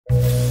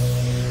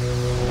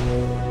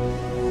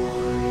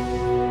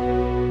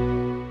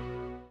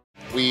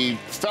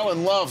fell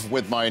in love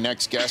with my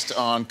next guest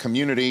on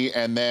Community,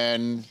 and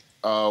then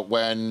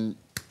when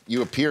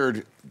you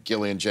appeared,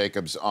 Gillian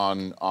Jacobs,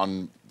 on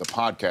the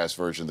podcast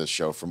version of this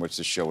show, from which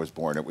this show was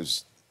born, it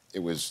was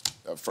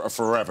a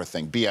forever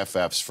thing,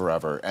 BFFs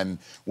forever. And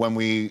when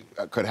we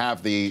could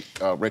have the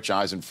Rich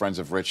Eisen Friends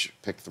of Rich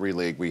Pick 3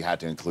 League, we had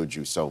to include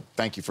you. So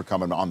thank you for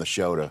coming on the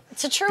show to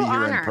it's a true be here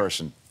honor. in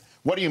person.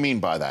 What do you mean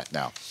by that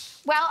now?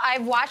 Well,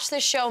 I've watched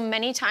this show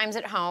many times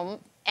at home.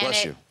 And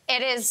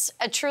it is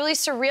a truly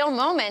surreal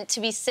moment to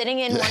be sitting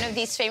in one of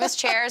these famous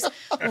chairs,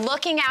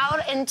 looking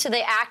out into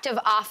the active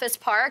Office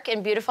Park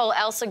in beautiful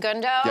El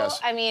Segundo. Yes.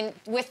 I mean,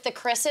 with the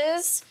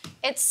Chris's,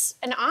 it's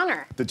an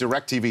honor. The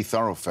DirecTV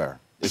thoroughfare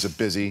is a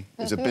busy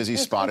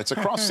spot. It's a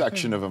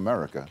cross-section of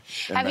America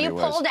in Have many you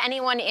ways. pulled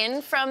anyone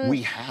in from...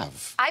 We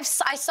have. I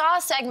saw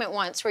a segment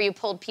once where you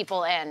pulled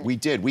people in. We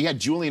did. We had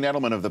Julian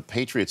Edelman of the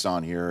Patriots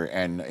on here,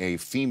 and a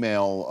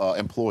female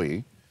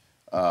employee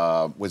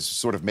was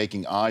sort of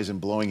making eyes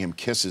and blowing him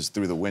kisses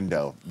through the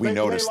window. We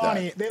noticed that.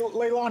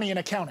 Leilani in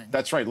accounting.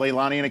 That's right.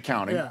 Leilani in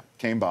accounting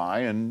came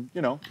by, and,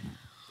 you know,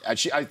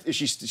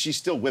 she's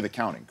still with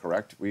accounting,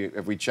 correct?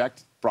 Have we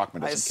checked?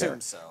 Brockman doesn't care. I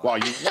assume so. Well,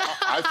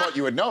 I thought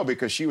you would know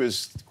because she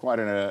was quite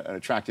an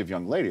attractive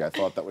young lady. I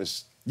thought that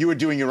was... You were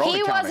doing your own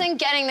accounting. He wasn't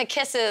getting the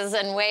kisses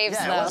and waves,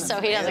 though, so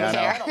he doesn't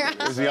care.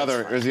 There's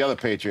the other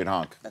Patriot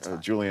hunk,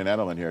 Julian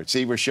Edelman here.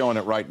 See, we're showing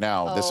it right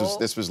now. Oh.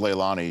 This was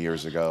Leilani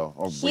years ago.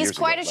 He's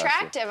quite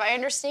attractive. I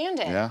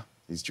understand it. Yeah,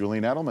 he's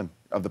Julian Edelman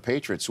of the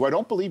Patriots, who I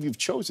don't believe you've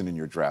chosen in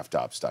your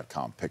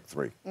DraftOps.com Pick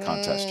 3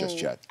 contest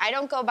just yet. I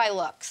don't go by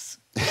looks.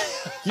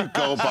 You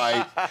go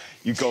by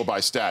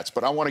stats,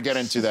 but I want to get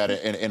into that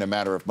in a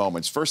matter of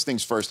moments. First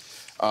things first,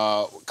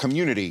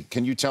 Community.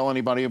 Can you tell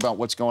anybody about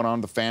what's going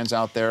on, the fans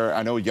out there?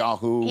 I know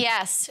Yahoo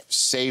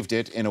saved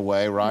it in a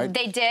way, right?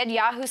 They did.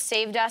 Yahoo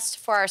saved us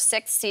for our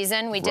 6th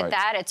season. We did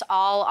that. It's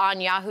all on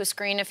Yahoo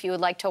Screen if you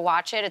would like to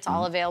watch it. It's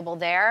all available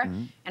there.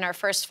 And our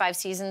first 5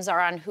 seasons are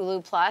on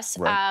Hulu Plus.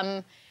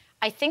 Right.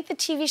 I think the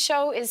TV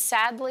show is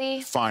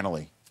sadly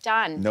finally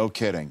done. No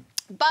kidding.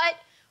 But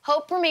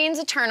hope remains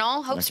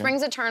eternal. Hope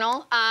springs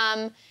eternal.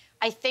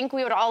 I think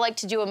we would all like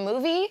to do a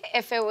movie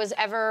if it was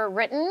ever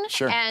written.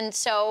 Sure. And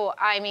so,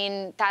 I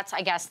mean, that's,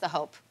 I guess, the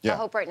hope. Yeah. The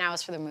hope right now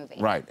is for the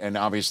movie. Right. And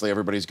obviously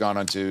everybody's gone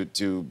on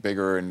to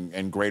bigger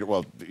and greater,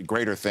 well,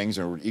 greater things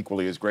or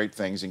equally as great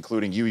things,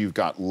 including you. You've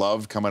got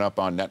Love coming up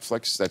on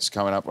Netflix. That's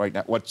coming up right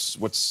now.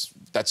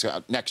 That's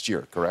next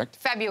year, correct?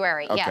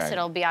 February. Okay. Yes,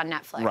 it'll be on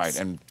Netflix. Right.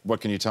 And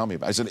what can you tell me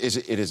about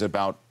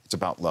it? It's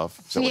about love?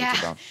 Is that what it's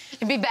about?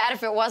 It'd be bad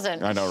if it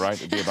wasn't. I know, right?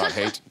 It'd be about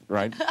hate,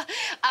 right?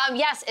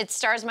 Yes, it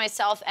stars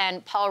myself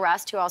and Paul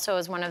Rust, who also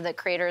is one of the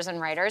creators and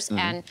writers,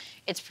 and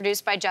it's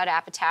produced by Judd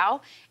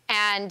Apatow.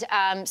 And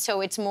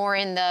so it's more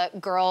in the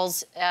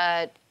girls,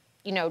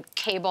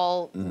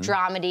 cable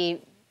dramedy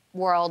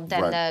world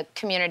than the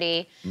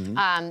Community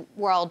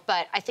world.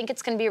 But I think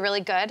it's going to be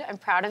really good. I'm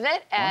proud of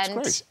it. And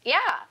that's great.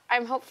 yeah,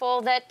 I'm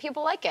hopeful that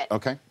people like it.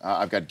 Okay.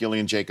 I've got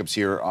Gillian Jacobs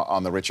here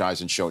on the Rich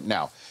Eisen Show.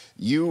 Now,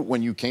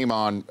 when you came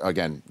on,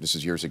 again, this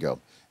is years ago,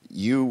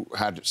 you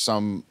had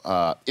some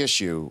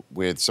issue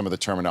with some of the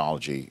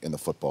terminology in the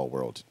football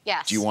world.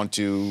 Yes. Do you want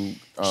to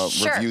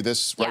review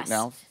this right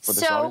now for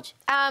this audience?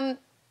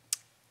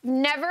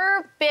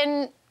 Never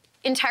been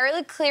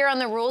entirely clear on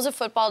the rules of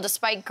football,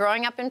 despite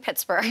growing up in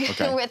Pittsburgh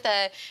with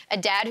a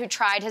dad who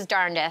tried his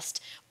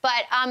darndest.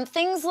 But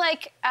things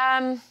like,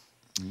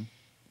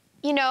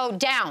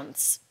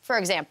 downs, for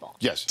example.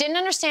 Yes. Didn't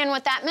understand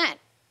what that meant.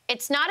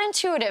 It's not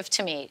intuitive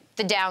to me,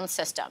 the down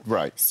system.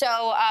 Right. So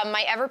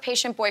my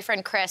ever-patient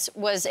boyfriend, Chris,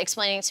 was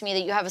explaining to me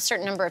that you have a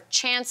certain number of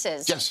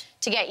chances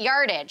to get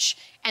yardage.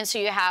 And so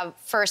you have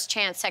first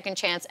chance, second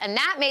chance, and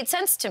that made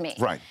sense to me.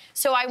 Right.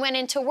 So I went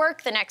into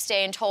work the next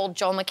day and told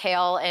Joel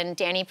McHale and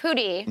Danny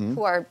Pudi,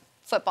 who are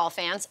football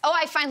fans, oh,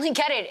 I finally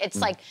get it.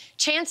 It's like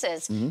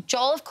chances.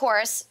 Joel, of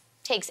course,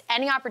 takes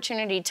any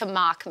opportunity to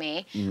mock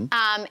me. And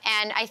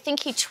I think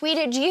he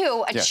tweeted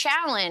you a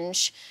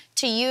challenge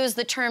to use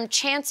the term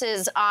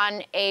chances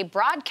on a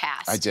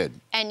broadcast. I did.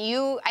 And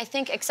you, I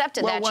think,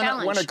 accepted that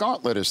challenge. When a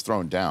gauntlet is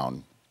thrown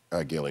down,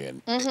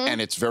 Gillian, and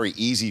it's very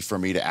easy for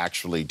me to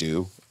actually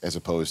do, as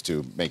opposed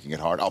to making it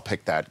hard, I'll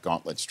pick that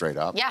gauntlet straight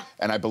up. Yeah.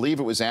 And I believe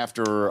it was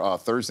after a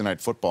Thursday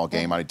night football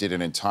game, I did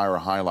an entire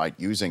highlight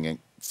using it,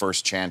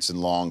 first chance and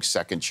long,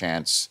 second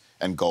chance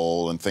and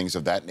goal and things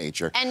of that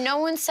nature. And no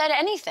one said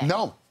anything.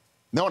 No.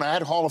 No, and I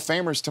had Hall of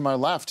Famers to my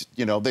left.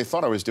 You know, they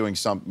thought I was doing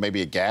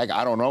maybe a gag.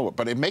 I don't know.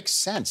 But it makes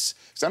sense.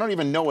 Because I don't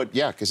even know it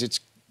yet, because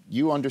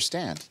you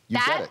understand. You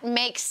get it. That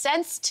makes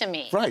sense to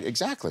me. Right,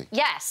 exactly.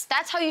 Yes,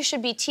 that's how you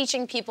should be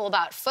teaching people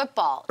about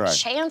football. Right.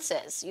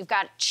 Chances. You've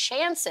got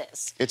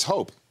chances. It's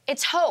hope.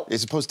 It's hope.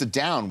 As opposed to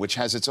down, which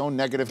has its own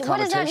negative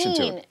connotation to it. What does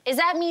that mean? Does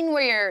that mean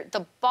where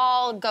the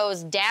ball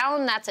goes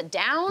down, that's a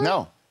down?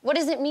 No. What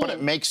does it mean? But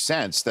it makes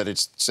sense that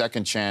it's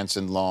second chance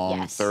and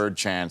long, third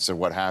chance, or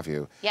what have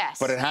you. Yes.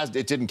 But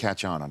it didn't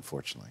catch on,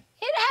 unfortunately.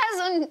 It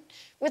hasn't.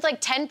 With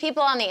like 10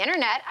 people on the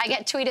internet, I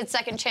get tweeted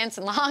second chance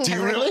and long. Do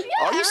you really?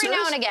 Yeah, Are you every serious?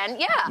 now and again.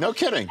 Yeah. No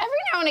kidding. Every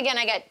now and again,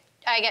 I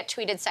get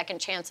tweeted second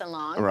chance and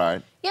long.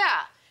 Right. Yeah.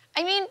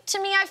 I mean,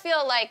 to me, I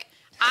feel like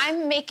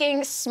I'm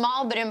making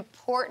small but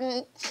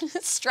important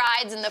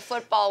strides in the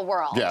football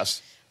world.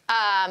 Yes.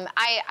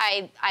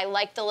 I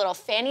like the little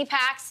fanny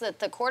packs that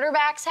the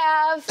quarterbacks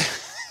have,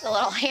 the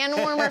little hand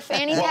warmer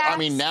fanny packs. Well, I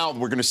mean, now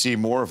we're going to see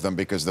more of them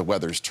because the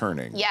weather's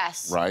turning.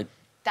 Yes. Right?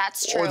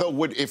 That's true.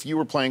 Or if you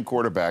were playing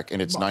quarterback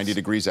and it's 90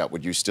 degrees out,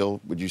 would you still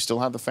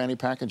have the fanny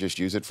pack and just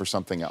use it for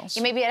something else?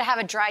 Yeah, maybe I'd have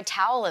a dry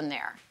towel in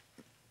there.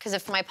 Because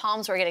if my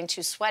palms were getting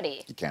too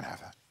sweaty. You can't have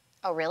that.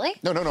 Oh, really?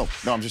 No,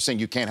 I'm just saying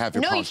you can't have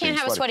your palms No, you can't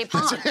have sweaty. a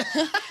sweaty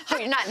palm. Oh,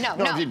 you're not.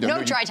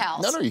 No dry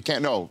towels. No, you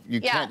can't. No, you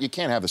can't. You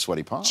can't have the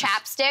sweaty palms.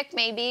 Chapstick,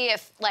 maybe,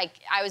 if like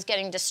I was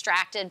getting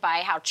distracted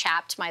by how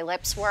chapped my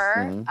lips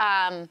were.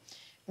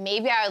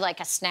 Maybe I would like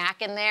a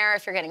snack in there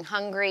if you're getting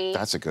hungry.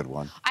 That's a good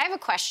one. I have a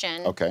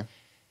question. Okay.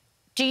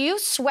 Do you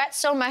sweat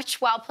so much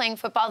while playing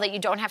football that you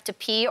don't have to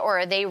pee, or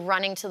are they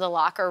running to the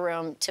locker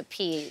room to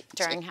pee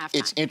during halftime?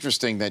 It's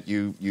interesting that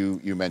you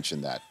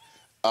mentioned that.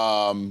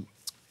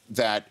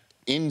 That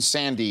in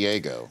San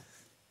Diego,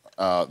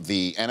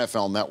 the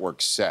NFL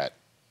Network set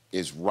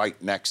is right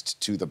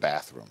next to the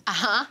bathroom.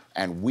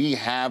 And we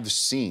have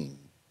seen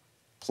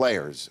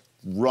players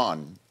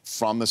run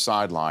from the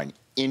sideline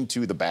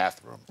into the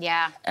bathroom.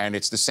 Yeah. And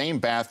it's the same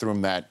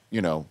bathroom that,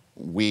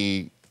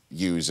 we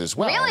use as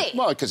well. Really?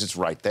 Well, because it's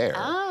right there.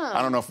 Oh.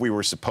 I don't know if we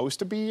were supposed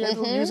to be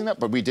using that,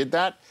 but we did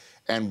that.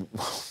 And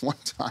one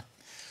time,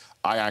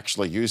 I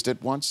actually used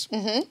it once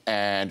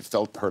and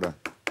heard a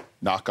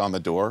knock on the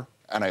door,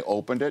 and I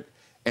opened it,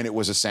 and it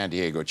was a San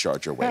Diego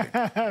Charger waiting.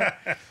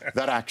 That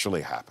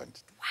actually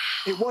happened.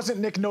 Wow. It wasn't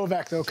Nick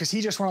Novak, though, because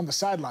he just went on the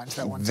sidelines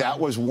that one time. That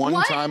was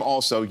one time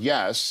also,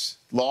 yes.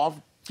 Law, do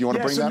you want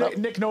to bring that up?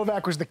 Nick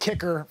Novak was the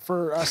kicker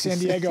for San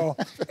Diego,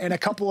 and a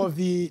couple of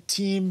the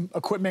team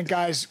equipment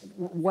guys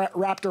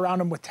wrapped around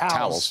him with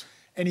towels.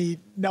 And he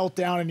knelt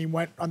down and he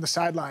went on the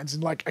sidelines,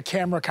 and like a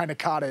camera kind of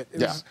caught it.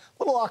 It was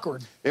a little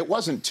awkward. It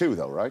wasn't two,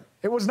 though, right?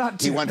 It was not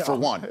two. He went for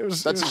one.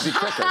 That's easy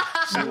kicker.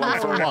 He went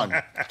for one.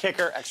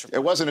 Kicker, extra point.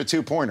 It wasn't a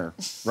two-pointer,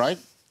 right?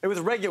 It was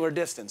regular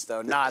distance,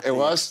 though, not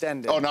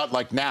extended. Oh, not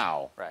like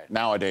now. Right.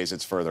 Nowadays,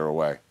 it's further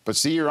away. But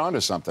see, you're onto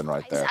something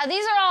right there.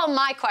 These are all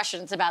my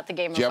questions about the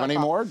game of football. Do you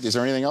have any more? Is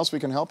there anything else we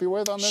can help you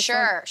with on this?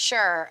 Sure.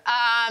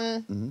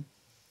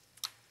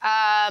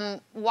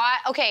 Why?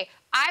 Okay,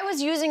 I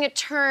was using a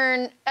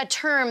term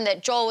that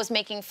Joel was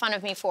making fun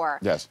of me for.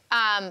 Yes.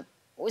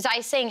 Was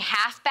I saying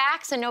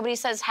halfbacks and nobody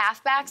says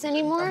halfbacks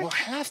anymore? Well,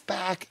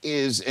 halfback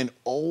is an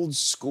old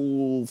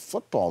school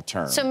football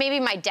term. So maybe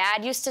my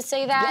dad used to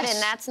say that,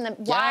 and that's in the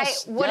why?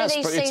 What do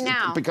they say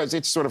now? Because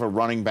it's sort of a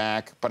running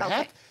back,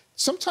 but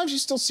sometimes you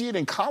still see it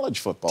in college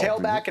football.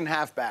 Tailback and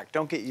halfback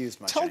don't get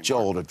used much anymore.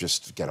 Joel to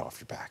just get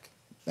off your back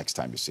next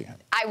time you see him.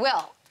 I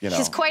will.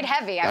 He's quite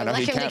heavy. I would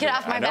like him to get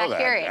off my back,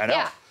 period. I know.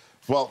 Yeah.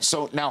 Well,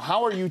 so now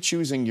how are you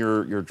choosing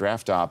your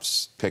draft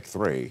ops pick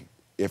 3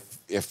 if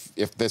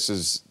this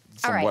is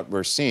from what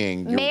we're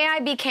seeing? May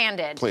I be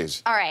candid?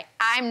 Please. All right,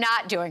 I'm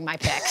not doing my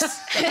picks. Is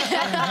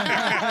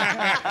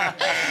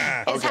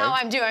how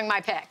I'm doing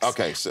my picks.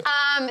 Okay. So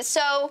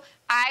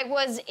I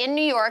was in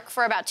New York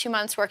for about 2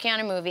 months working on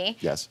a movie.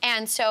 Yes.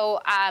 And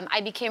so I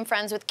became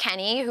friends with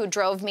Kenny, who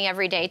drove me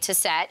every day to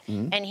set,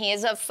 and he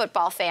is a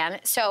football fan.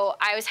 So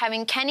I was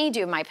having Kenny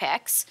do my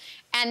picks.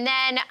 And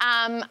then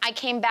I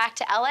came back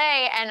to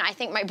LA, and I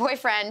think my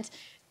boyfriend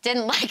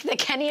didn't like that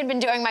Kenny had been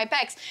doing my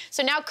picks.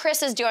 So now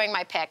Chris is doing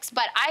my picks.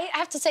 But I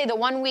have to say the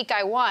 1 week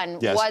I won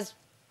was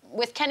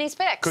with Kenny's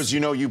picks. Because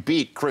you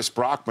beat Chris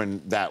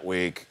Brockman that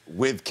week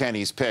with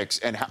Kenny's picks.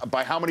 And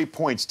by how many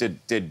points did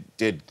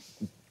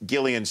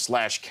Gillian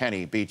 /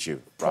 Kenny beat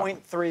you?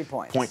 0.3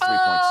 points. 0.3 points.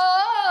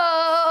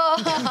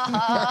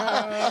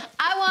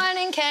 I won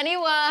and Kenny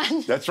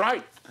won. That's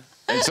right.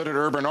 And so did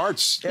Urban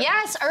Arts.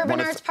 Yes,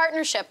 Urban Arts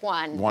Partnership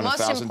won.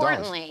 Most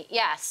importantly,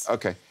 yes.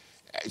 Okay.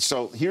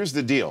 So here's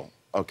the deal,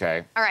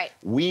 okay? All right.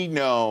 We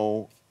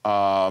know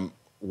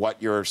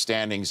what your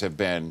standings have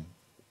been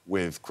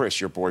with Chris,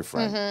 your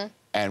boyfriend,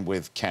 and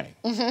with Kenny.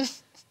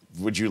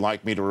 Would you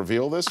like me to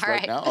reveal this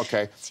right now?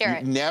 Okay. Let's hear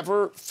it. You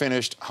never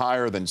finished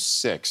higher than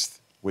 6th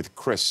with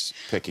Chris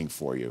picking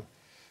for you.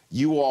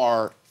 You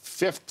are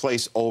 5th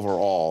place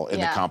overall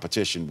in the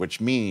competition, which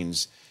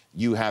means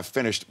you have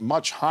finished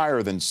much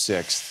higher than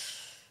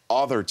 6th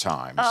other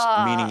times,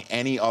 meaning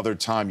any other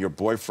time your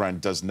boyfriend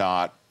does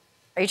not.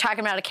 Are you talking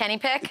about a Kenny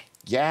pick?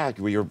 Yeah,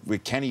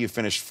 with Kenny, you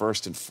finished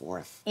 1st and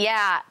 4th.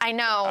 Yeah, I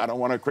know. I don't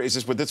want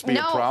to. Would this be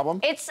a problem?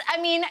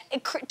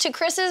 To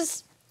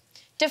Chris's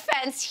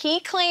defense, he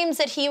claims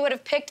that he would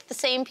have picked the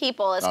same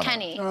people as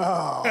Kenny.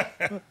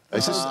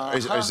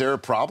 Is there a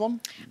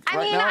problem? I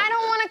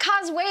don't want to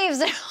cause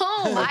waves at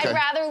home. Okay. I'd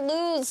rather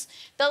lose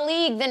the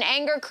league than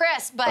anger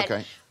Chris, but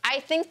I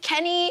think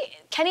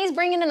Kenny's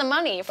bringing in the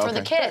money for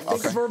the kids.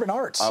 Think of Urban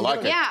Arts. I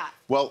like it. Yeah.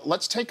 Well,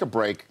 let's take a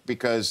break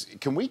because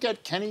can we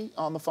get Kenny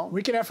on the phone?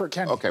 We can effort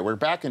Kenny. Okay, we're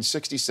back in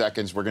 60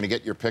 seconds. We're going to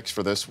get your picks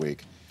for this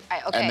week.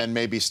 Okay. And then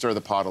maybe stir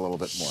the pot a little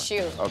bit more.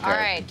 Shoot. Okay. All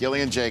right.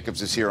 Gillian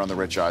Jacobs is here on The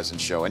Rich Eisen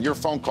Show. And your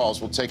phone calls,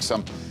 we'll take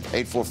some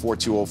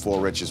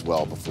 844-204-RICH as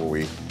well before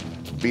we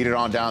beat it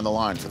on down the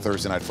line for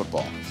Thursday Night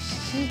Football.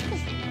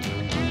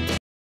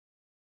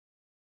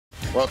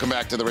 Welcome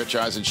back to the Rich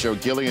Eisen Show.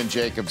 Gillian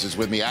Jacobs is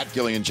with me, at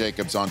Gillian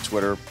Jacobs on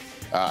Twitter.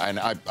 And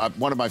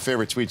one of my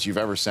favorite tweets you've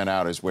ever sent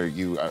out is where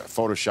you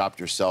photoshopped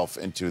yourself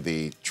into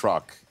the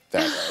truck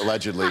that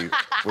allegedly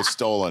was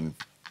stolen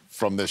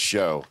from this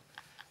show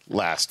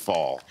last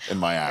fall in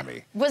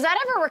Miami. Was that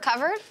ever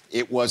recovered?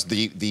 It was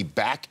the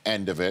back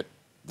end of it.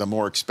 The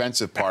more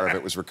expensive part of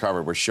it was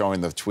recovered. We're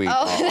showing the tweet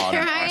on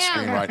our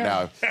screen right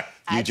now.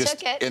 I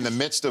took it. In the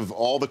midst of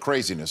all the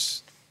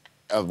craziness,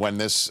 when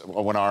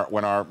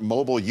our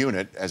mobile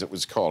unit, as it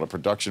was called, a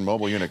production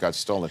mobile unit, got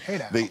stolen.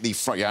 Hey, the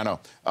front, yeah, I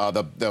know.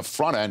 The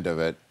front end of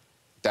it,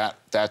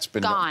 that's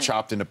been gone.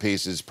 chopped into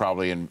pieces,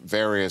 probably in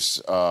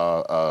various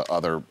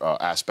other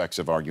aspects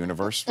of our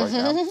universe right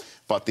now.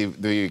 But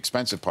the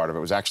expensive part of it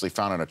was actually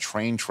found on a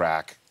train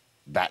track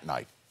that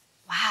night.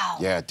 Wow.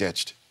 Yeah,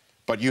 ditched.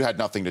 But you had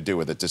nothing to do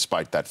with it,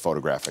 despite that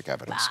photographic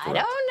evidence. I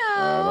correct? don't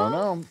know. I don't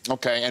know.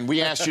 Okay, and we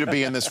asked you to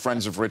be in this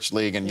Friends of Rich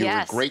League, and you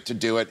were great to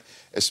do it,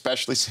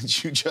 especially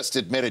since you just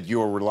admitted you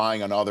were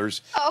relying on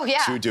others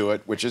to do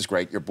it, which is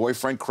great. Your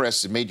boyfriend,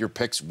 Chris, made your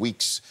picks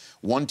weeks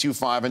 1, 2,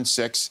 5, and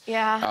 6.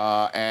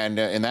 Yeah. And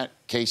in that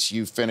case,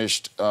 you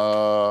finished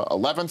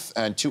 11th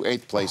and 2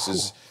 8th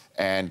places.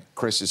 And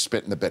Chris is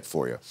spitting the bit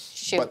for you.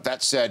 Shoot. But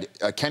that said,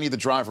 Kenny, the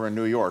driver in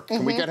New York,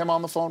 can we get him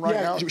on the phone right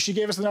now? Yeah, she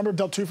gave us the number.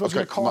 Del Tufo's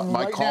going to call him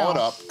right now. Call it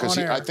up, because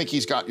I think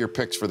he's got your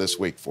picks for this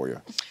week for you.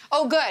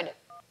 Oh, good.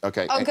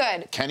 Okay. Oh,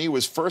 good. Kenny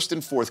was 1st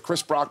and 4th.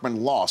 Chris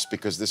Brockman lost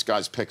because this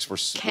guy's picks were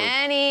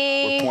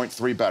Kenny. were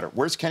 0.3 better.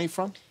 Where's Kenny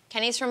from?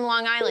 Kenny's from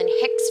Long Island,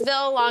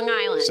 Hicksville, Long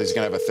Island. So he's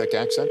going to have a thick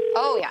accent?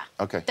 Oh, yeah.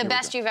 Okay. The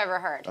best you've ever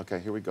heard. Okay,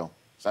 here we go.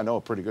 I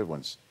know pretty good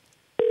ones.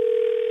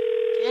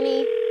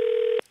 Kenny.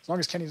 As long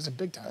as Kenny doesn't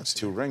big time. That's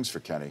 2 rings for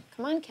Kenny.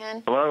 Come on,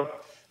 Ken. Hello?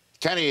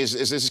 Kenny, is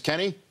this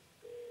Kenny?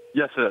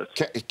 Yes, it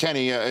is.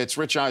 Kenny, it's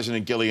Rich Eisen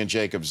and Gillian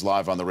Jacobs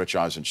live on the Rich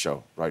Eisen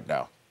Show right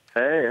now.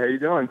 Hey, how you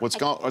doing? What's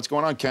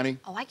going on, Kenny?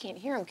 Oh, I can't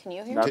hear him. Can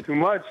you hear him? Not too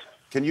much.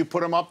 Can you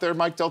put him up there,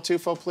 Mike Del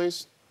Tufo,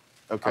 please?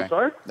 Okay. I'm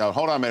sorry? No,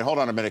 hold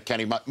on a minute,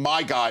 Kenny.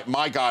 My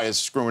guy is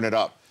screwing it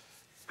up.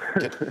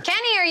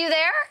 Kenny, are you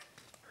there?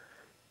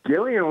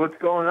 Gillian, what's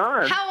going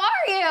on? How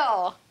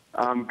are you?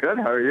 I'm good.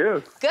 How are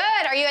you?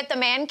 Good. Are you at the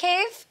man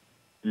cave?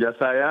 Yes,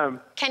 I am.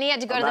 Kenny had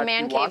to go I'm to the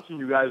man actually cave. watching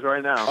you guys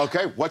right now.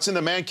 Okay, what's in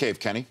the man cave,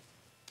 Kenny?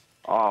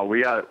 Oh,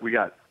 we got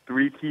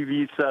 3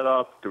 TVs set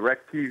up,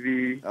 direct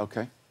TV.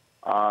 Okay.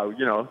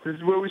 You know, this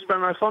is where we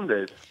spend our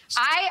Sundays.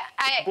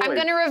 I'm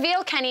going to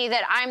reveal, Kenny,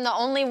 that I'm the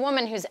only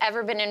woman who's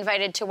ever been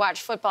invited to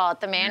watch football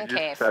at the man You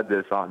cave. just said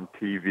this on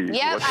TV.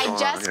 Yep, What's I going on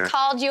just here?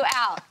 called you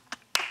out.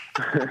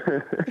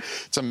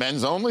 It's a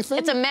men's only thing?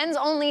 It's a men's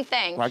only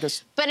thing. Well, I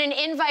guess. But an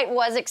invite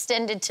was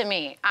extended to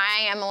me.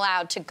 I am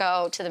allowed to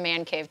go to the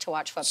man cave to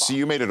watch football. So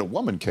you made it a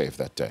woman cave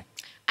that day?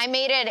 I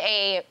made it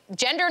a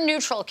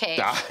gender-neutral cave.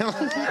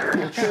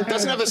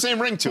 Doesn't have the same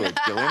ring to it,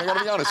 Gillian. I got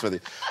to be honest with you.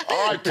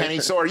 All right,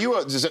 Kenny. So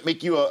does it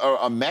make you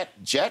a Met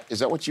Jet? Is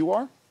that what you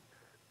are?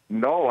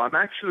 No, I'm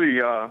actually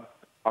a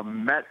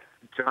Met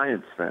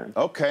Giants fan.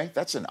 Okay,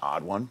 that's an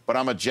odd one. But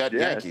I'm a Jet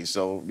Yankee,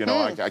 so you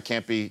know I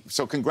can't be.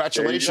 So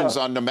congratulations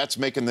on the Mets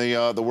making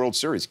the World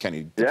Series,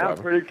 Kenny. Yeah, I'm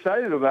pretty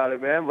excited about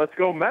it, man. Let's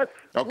go Mets.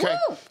 Okay.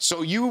 Woo!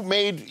 So you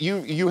made do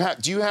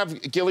you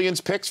have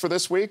Gillian's picks for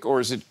this week, or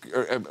is it?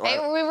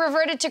 We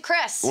reverted to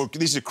Chris. Well,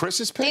 these are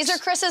Chris's picks. These are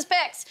Chris's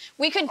picks.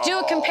 We could do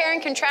a compare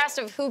and contrast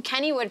of who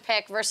Kenny would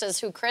pick versus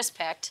who Chris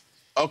picked.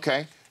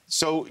 Okay.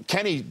 So,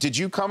 Kenny, did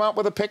you come out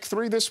with a pick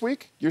 3 this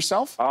week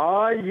yourself?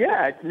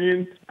 Yeah.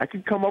 I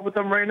could come up with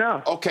them right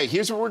now. Okay,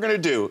 here's what we're going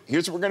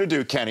to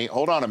do. Kenny.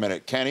 Hold on a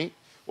minute. Kenny,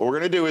 what we're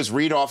going to do is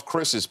read off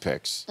Chris's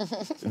picks.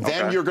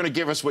 Then you're going to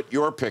give us what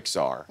your picks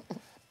are.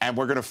 And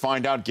we're going to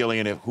find out,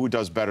 Gillian, who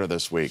does better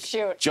this week.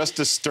 Shoot. Just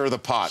to stir the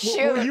pot. Shoot.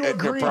 Will you in your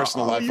agree,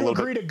 personal life a little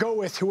agree bit. to go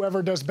with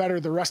whoever does better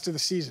the rest of the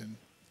season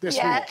this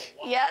week?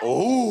 Yeah.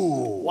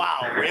 Ooh.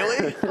 Wow,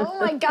 really? Oh,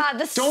 my God.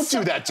 This Don't is so,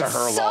 do that to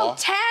her, so Law.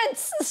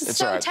 tense. This is It's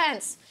so all right.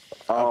 tense.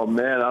 Oh,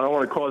 man, I don't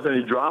want to cause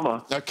any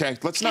drama. Okay,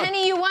 let's not.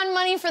 Kenny, you won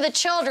money for the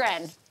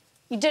children.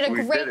 You did a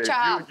We great did it.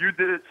 job. You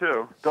did it,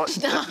 too.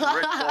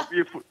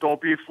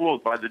 Don't be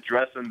fooled by the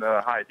dress and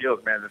the high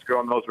heels, man. This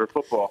girl knows her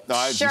football. No,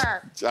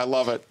 Sure. I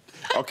love it.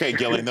 Okay,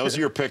 Gillian, those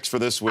are your picks for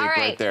this week All right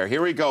right. there.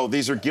 Here we go.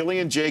 These are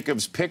Gillian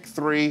Jacobs' pick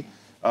 3,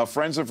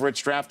 Friends of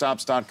Rich,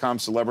 DraftOps.com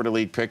Celebrity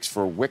League picks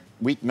for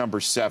week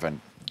number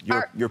 7.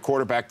 Your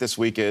quarterback this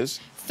week is?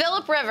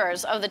 Phillip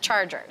Rivers of the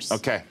Chargers.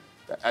 Okay.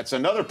 That's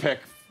another pick,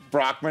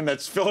 Brockman.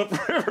 That's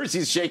Phillip Rivers.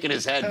 He's shaking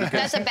his head. Because,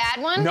 That's a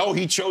bad one? no,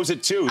 he chose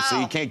it too, so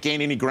he Oh. can't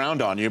gain any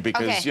ground on you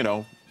because, Okay. you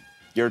know,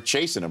 you're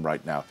chasing him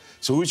right now.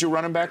 So who's your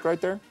running back right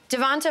there?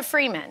 Devonta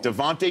Freeman.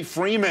 Devontae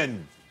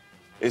Freeman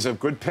is a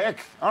good pick.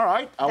 All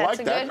right, I That's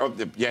like a that.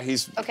 good- Oh, yeah,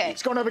 he's... Okay.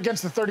 It's going up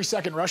against the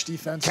 32nd rush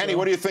defense. Kenny, so.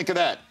 what do you think of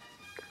that?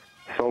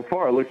 So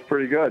far, it looks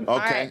pretty good.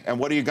 Okay, right. and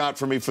what do you got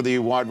for me for the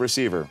wide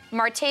receiver?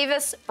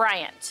 Martavis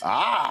Bryant.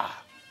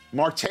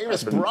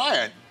 Martavis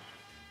Bryant.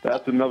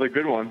 That's another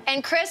good one.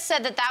 And Chris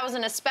said that was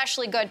an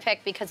especially good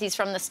pick because he's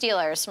from the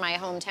Steelers, my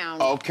hometown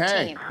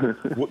Okay.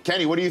 team.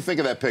 Kenny, what do you think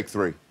of that pick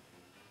 3?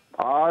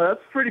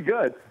 That's pretty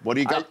good. What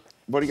do you got?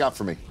 What do you got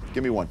for me?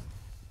 Give me one.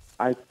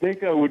 I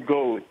think I would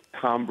go with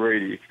Tom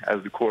Brady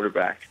as the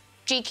quarterback.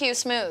 GQ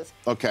smooth.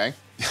 Okay.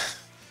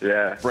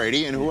 Yeah.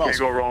 Brady, and who else? Can't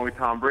go wrong with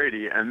Tom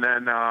Brady. And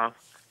then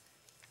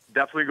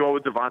definitely go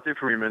with Devontae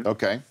Freeman.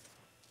 Okay.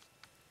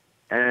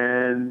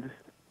 And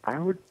I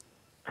would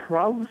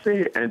probably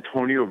say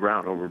Antonio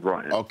Brown over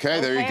Bryant. Okay,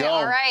 there you go.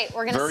 All right,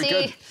 we're going to see.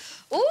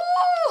 Good.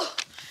 Ooh!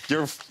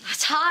 You're...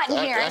 It's hot in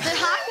here. Is it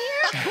hot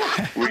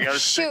in here? We got to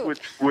stick with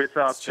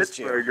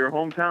Pittsburgh, your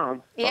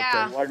hometown.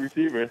 Yeah. Okay, wide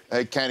receiver.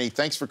 Hey, Kenny,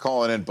 thanks for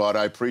calling in, bud.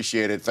 I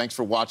appreciate it. Thanks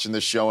for watching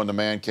this show in the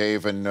man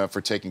cave and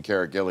for taking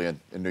care of Gillian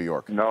in New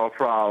York. No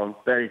problem.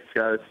 Thanks,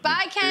 guys.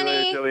 Bye, Kenny.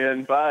 See you later,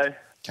 Gillian. Bye.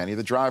 Kenny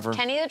the driver.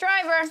 Kenny the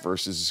driver.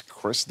 Versus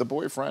Chris the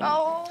boyfriend.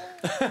 Oh.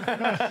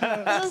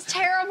 This is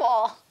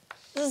terrible.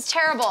 This is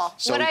terrible.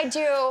 So what I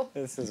do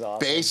This is awesome.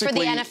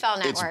 basically, for the NFL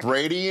Network. it's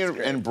Brady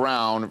and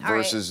Brown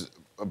versus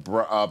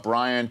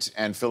Bryant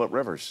and Phillip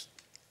Rivers.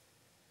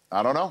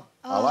 I don't know.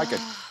 I like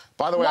it.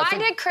 By the way, Why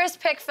did Chris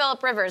pick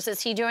Phillip Rivers?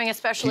 Is he doing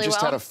especially well? He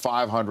just had a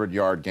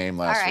 500-yard game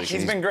last week.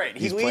 He's been great.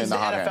 He leads the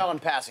hot NFL hand. in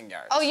passing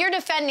yards. Oh, you're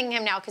defending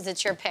him now because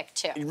it's your pick,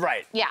 too.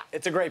 Right. Yeah.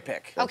 It's a great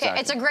pick. Okay,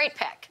 Exactly. it's a great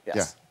pick. Yes.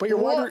 Yeah. But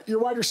your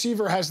wide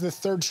receiver has the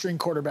third-string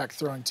quarterback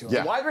throwing to him.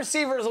 Yeah. Wide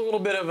receiver is a little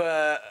bit of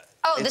a...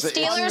 Oh, the It's a-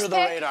 Steelers under the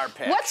pick? radar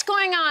pick. What's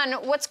going on?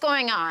 What's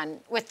going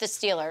on with the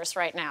Steelers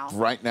right now?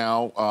 Right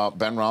now,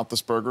 Ben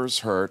Roethlisberger is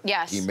hurt.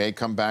 Yes. He may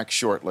come back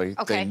shortly.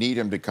 Okay. They need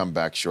him to come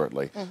back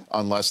shortly,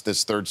 unless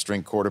this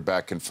third-string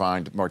quarterback can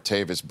find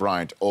Martavis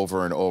Bryant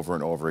over and over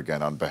and over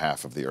again on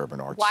behalf of the Urban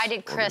Arts. Why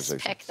did Chris organization.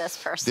 pick this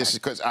person? This is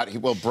because,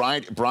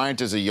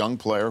 Bryant is a young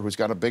player who's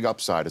got a big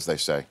upside, as they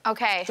say.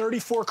 Okay.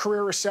 34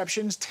 career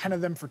receptions, 10 of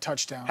them for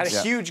touchdowns. Had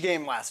a huge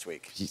game last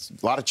week.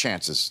 A lot of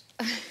chances.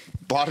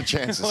 A lot of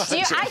chances.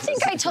 I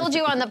think I told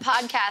you on the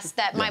podcast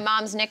that my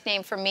mom's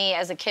nickname for me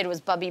as a kid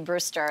was Bubby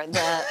Brewster.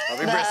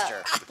 Bubby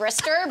Brister.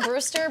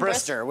 Brewster?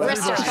 Brister.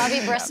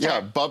 Bubby Brewster.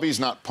 Yeah, Bubby's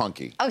not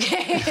punky.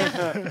 Okay.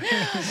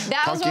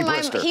 That was Punky when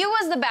Brister. he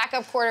was the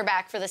backup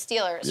quarterback for the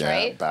Steelers, Yeah,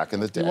 right? back in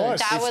the day. was.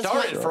 That He was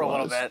started my, for a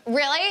little bit.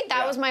 Really? That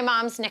Yeah. was my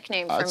mom's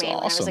nickname for That's me when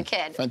I was awesome. a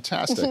kid.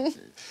 Fantastic.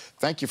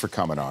 Thank you for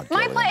coming on,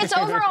 My Gillian. play, it's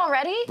over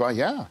already? Well,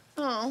 yeah.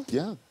 Oh.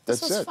 Yeah, This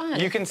that's was it. fun.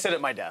 You can sit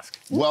at my desk.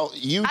 Well, I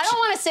don't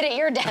want to sit at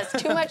your desk.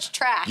 Too much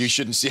trash. You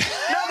shouldn't see.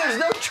 No, there's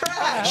no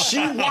trash.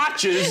 She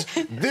watches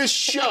this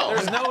show.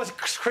 There's no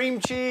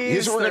cream cheese.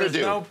 Here's what we're going to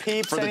There's do. no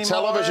peeps For the anymore.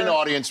 television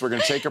audience, we're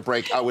going to take a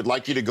break. I would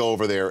like you to go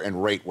over there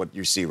and rate what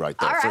you see right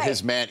there. All For right.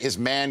 his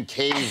man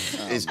cave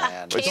is.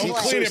 man. But Don't see, clean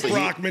it, seriously,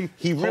 Brockman.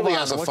 He really on,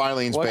 has a what-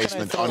 Filene's what can I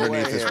basement throw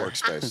underneath away his here?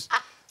 workspace.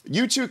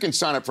 You too can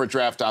sign up for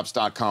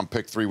DraftOps.com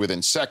Pick 3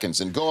 within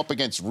seconds and go up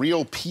against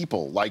real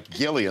people like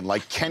Gillian,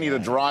 like Kenny the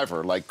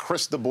driver, like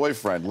Chris the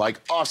boyfriend, like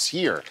us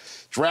here.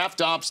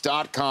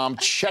 DraftOps.com.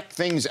 Check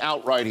things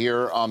out right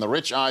here on The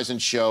Rich Eisen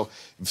Show.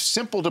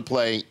 Simple to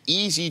play,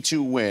 easy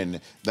to win.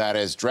 That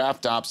is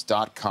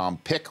DraftOps.com.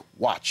 Pick,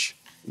 watch,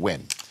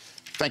 win.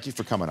 Thank you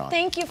for coming on.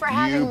 Thank you for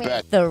having You me.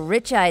 bet. The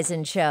Rich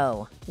Eisen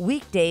Show,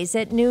 weekdays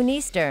at noon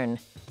Eastern.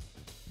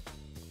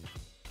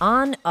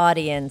 On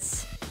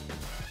Audience.